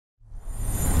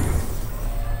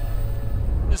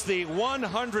Is the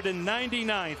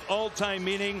 199th all-time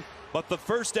meeting, but the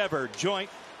first ever joint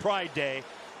Pride Day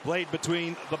played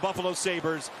between the Buffalo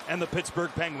Sabres and the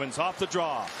Pittsburgh Penguins. Off the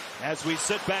draw as we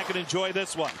sit back and enjoy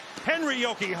this one. Henry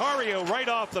Jokiharju right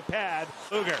off the pad.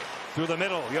 Luger through the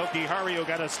middle. Jokiharju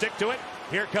got to stick to it.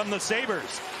 Here come the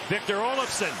Sabres. Victor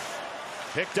Olofsson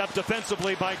picked up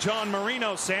defensively by John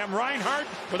Marino. Sam Reinhart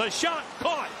with a shot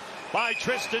caught by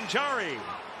Tristan Jarry.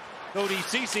 Cody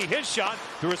Ceci, his shot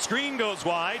through a screen goes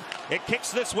wide. It kicks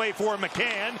this way for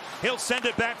McCann. He'll send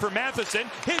it back for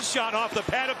Matheson. His shot off the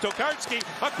pad of Tokarski.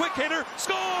 A quick hitter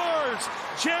scores.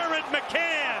 Jared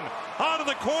McCann out of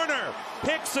the corner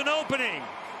picks an opening.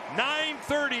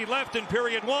 9:30 left in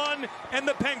period one, and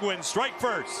the Penguins strike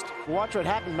first. Watch what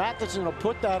happened. Matheson will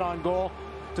put that on goal.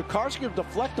 Tokarski will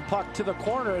deflect the puck to the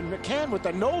corner, and McCann with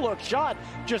a no-look shot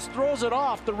just throws it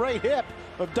off the right hip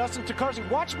of Dustin Tokarski.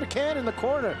 Watch McCann in the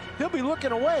corner. He'll be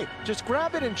looking away. Just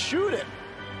grab it and shoot it.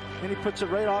 And he puts it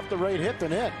right off the right hip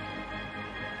and in.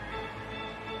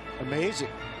 Amazing.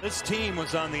 This team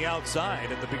was on the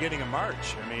outside at the beginning of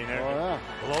March. I mean,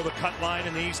 below the cut line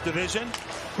in the East Division.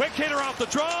 Quick hitter off the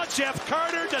draw. Jeff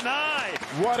Carter denied.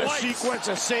 What twice. A sequence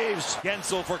of saves.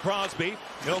 Gensel for Crosby.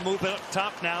 He'll move it up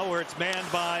top now where it's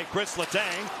manned by Chris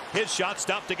Letang. His shot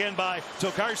stopped again by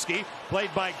Tokarski.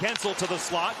 Played by Gensel to the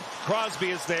slot. Crosby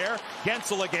is there.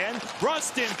 Gensel again.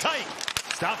 Rust in tight.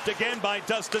 Stopped again by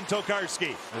Dustin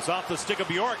Tokarski. It's off the stick of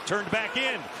Bjork, turned back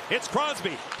in. It's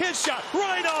Crosby. His shot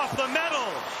right off the metal.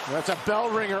 That's a bell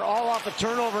ringer all off a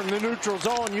turnover in the neutral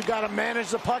zone. You got to manage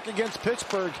the puck against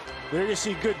Pittsburgh. There you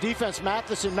see good defense.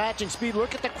 Matheson matching speed.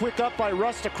 Look at the quick up by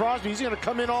Russ to Crosby. He's going to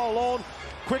come in all alone.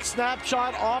 Quick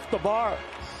snapshot off the bar.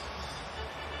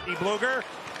 Bluger.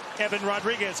 Evan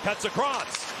Rodriguez cuts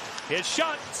across. His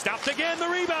shot stopped again. The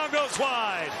rebound goes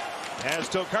wide. As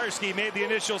Tokarski made the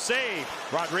initial save.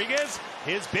 Rodriguez,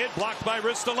 his bid blocked by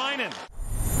Ristolainen.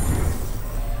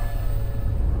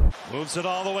 Moves it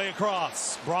all the way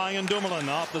across. Brian Dumoulin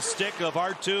off the stick of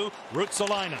R2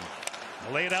 Ruotsalainen.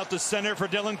 Lay it out to center for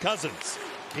Dylan Cousins.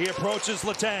 He approaches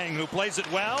Letang, who plays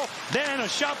it well. Then a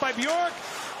shot by Bjork.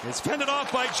 It's fended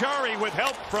off by Jarry with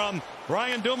help from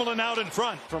Brian Dumoulin out in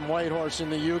front. From Whitehorse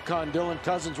in the Yukon, Dylan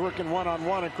Cousins working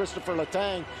one-on-one, and Christopher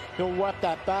Letang, he'll whap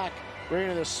that back. Right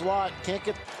into the slot, can't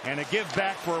get. And a give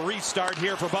back for a restart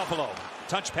here for Buffalo.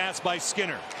 Touch pass by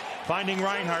Skinner. Finding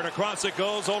Reinhart, across it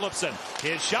goes Olofsson.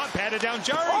 His shot patted down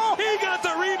Jarry. Oh! He got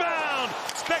the rebound.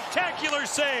 Spectacular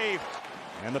save.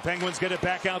 And the Penguins get it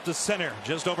back out to center.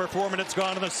 Just over 4 minutes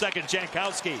gone in the second.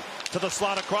 Jankowski to the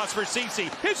slot across for Ceci.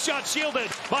 His shot shielded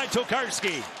by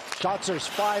Tokarski. Shots are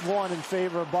 5-1 in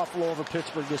favor of Buffalo over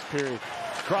Pittsburgh this period.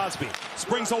 Crosby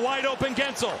springs a wide open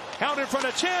Gensel. Out in front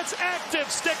of chance. Active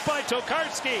stick by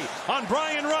Tokarski on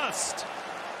Brian Rust.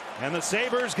 And the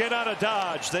Sabres get out of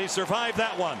dodge. They survive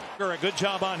that one. A good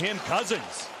job on him.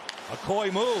 Cousins. A coy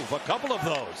move. A couple of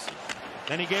those.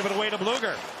 Then he gave it away to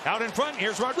Bluger. Out in front.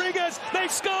 Here's Rodriguez. They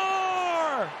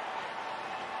score!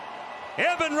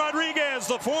 Evan Rodriguez,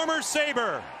 the former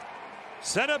Sabre,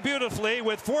 set up beautifully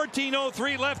with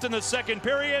 14:03 left in the second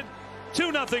period.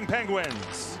 2-0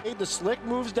 Penguins. The slick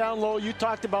moves down low. You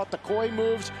talked about the coy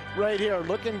moves right here.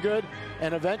 Looking good.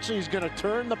 And eventually he's going to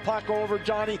turn the puck over,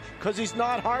 Johnny, because he's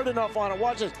not hard enough on it.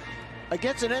 Watch this.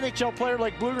 Against an NHL player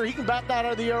like Bluger, he can bat that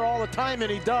out of the air all the time, and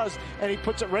he does. And he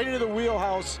puts it right into the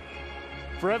wheelhouse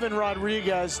for Evan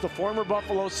Rodriguez, the former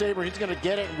Buffalo Sabre. He's going to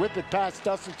get it and whip it past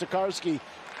Dustin Tokarski.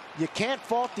 You can't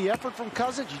fault the effort from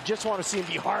Cousins. You just want to see him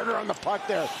be harder on the puck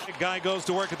there. The guy goes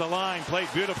to work at the line, played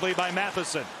beautifully by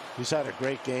Matheson. He's had a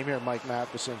great game here, Mike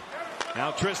Matheson.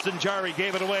 Now Tristan Jarry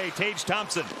gave it away. Tage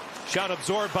Thompson. Shot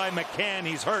absorbed by McCann.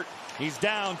 He's hurt. He's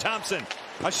down. Thompson.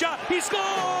 A shot. He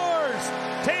scores!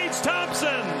 Tage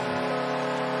Thompson.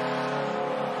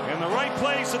 In the right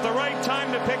place at the right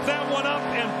time to pick that one up,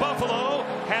 and Buffalo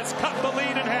has cut the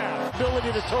lead in half.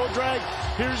 Ability to toe drag.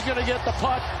 Here's going to get the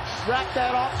puck. Wrap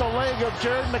that off the leg of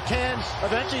Jared McCann.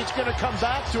 Eventually it's going to come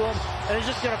back to him, and he's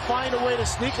just going to find a way to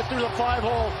sneak it through the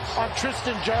 5-hole on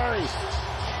Tristan Jarry.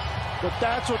 But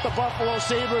that's what the Buffalo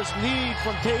Sabres need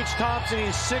from Tage Thompson.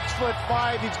 He's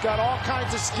 6'5". He's got all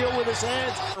kinds of skill with his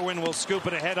hands. Irwin will scoop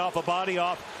it ahead off a body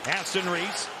off Aston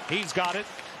Reese. He's got it.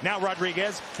 Now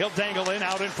Rodriguez. He'll dangle in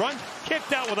out in front.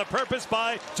 Kicked out with a purpose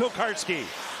by Tokarski.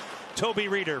 Toby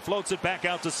Reeder floats it back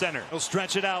out to center. He'll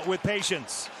stretch it out with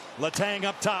patience. Letang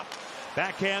up top.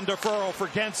 Backhand deferral for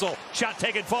Gensel. Shot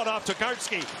taken, fought off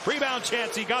Tokarski. Rebound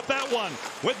chance. He got that one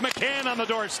with McCann on the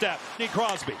doorstep.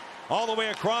 Crosby all the way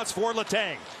across for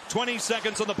Letang. 20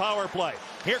 seconds on the power play.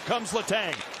 Here comes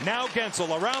Letang. Now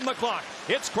Gensel around the clock.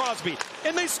 It's Crosby,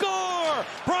 and they score!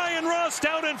 Brian Rust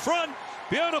out in front.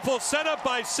 Beautiful setup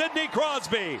by Sidney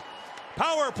Crosby.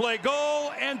 Power play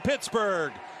goal, and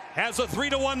Pittsburgh has a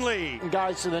 3-1 lead.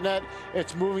 Guys to the net,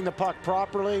 it's moving the puck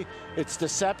properly, it's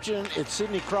deception, it's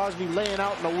Sidney Crosby laying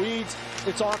out in the weeds,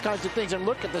 it's all kinds of things. And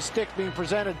look at the stick being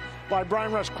presented by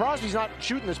Brian Rust. Crosby's not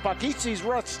shooting this puck, he sees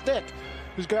Rust's stick,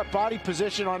 who's got body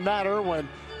position on Matt Irwin.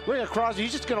 Look at Crosby,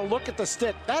 he's just going to look at the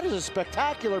stick. That is a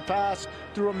spectacular pass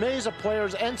through a maze of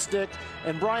players and stick,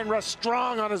 and Brian Rust,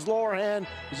 strong on his lower hand,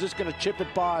 is just going to chip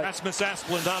it by. Rasmus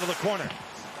Asplund out of the corner,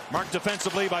 marked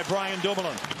defensively by Brian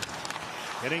Dumoulin.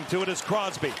 Getting to it is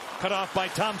Crosby, cut off by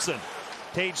Thompson.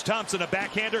 Tage Thompson, a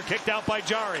backhander, kicked out by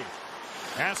Jarry.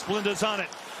 Asplund is on it.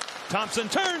 Thompson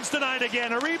turns tonight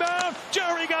again, a rebound.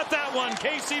 Jarry got that one.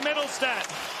 Casey Middlestat.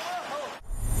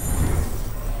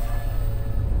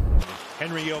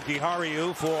 Henry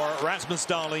Jokiharju for Rasmus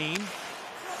Dahlin.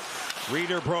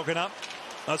 Reeder broken up.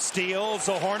 A steal,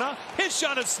 Zohorna. His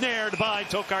shot is snared by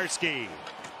Tokarski.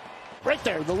 Right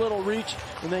there, the little reach,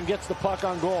 and then gets the puck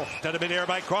on goal. Out of midair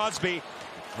by Crosby.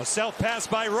 A self-pass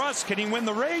by Russ. Can he win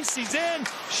the race? He's in.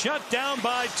 Shut down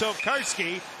by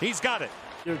Tokarski. He's got it.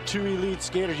 Your two elite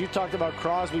skaters. You talked about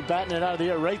Crosby batting it out of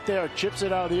the air. Right there, chips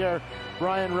it out of the air.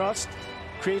 Brian Rust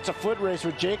creates a foot race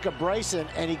with Jacob Bryson,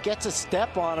 and he gets a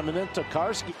step on him, and then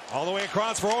Tokarski. All the way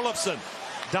across for Olofsson.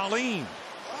 Dahlin.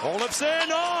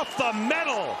 Olofsson off the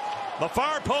metal. The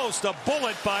far post, a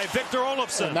bullet by Victor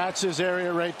Olofsson. And that's his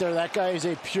area right there. That guy is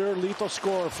a pure lethal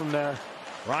scorer from there.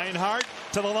 Reinhart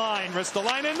to the line, wrist the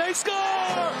line, and they score!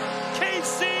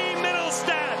 Casey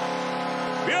Middlestat.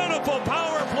 Beautiful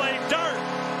power play dart.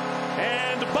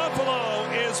 And Buffalo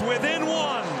is within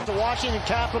one. The Washington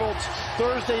Capitals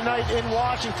Thursday night in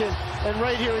Washington. And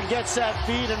right here he gets that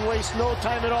feed and wastes no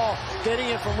time at all. Getting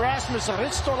it from Rasmus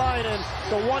Ristolainen,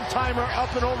 the one-timer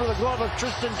up and over the glove of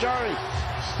Tristan Jarry.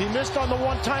 He missed on the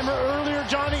one-timer earlier,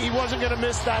 Johnny. He wasn't going to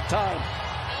miss that time.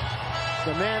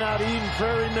 The man out of Eden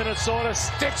Prairie, Minnesota,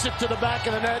 sticks it to the back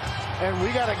of the net. And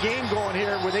we got a game going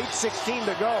here with 8:16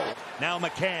 to go. Now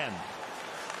McCann.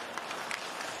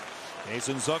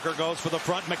 Jason Zucker goes for the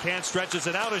front. McCann stretches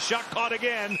it out. A shot caught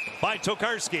again by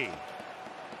Tokarski.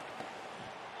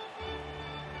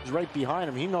 He's right behind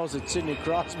him. He knows it's Sidney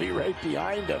Crosby right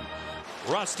behind him.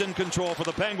 Rust in control for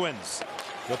the Penguins.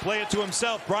 He'll play it to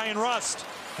himself. Brian Rust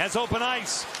has open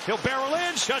ice. He'll barrel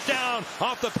in. Shut down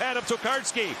off the pad of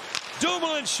Tokarski.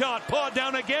 Dumoulin's shot pawed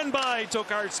down again by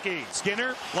Tokarski.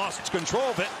 Skinner lost control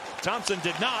of it. Thompson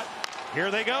did not.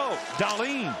 Here they go.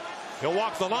 Dahlin. He'll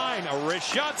walk the line. A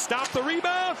wrist shot. Stop the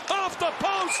rebound. Off the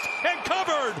post and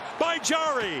covered by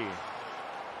Jarry.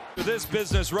 This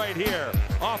business right here.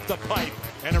 Off the pipe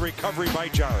and a recovery by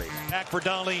Jarry. Back for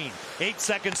Dahlin. 8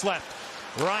 seconds left.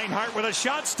 Reinhart with a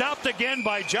shot, stopped again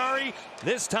by Jarry.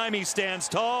 This time he stands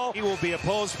tall. He will be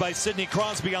opposed by Sidney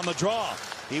Crosby on the draw.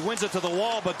 He wins it to the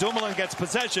wall, but Dumoulin gets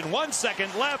possession. 1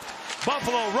 second left.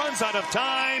 Buffalo runs out of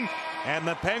time, and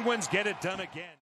the Penguins get it done again.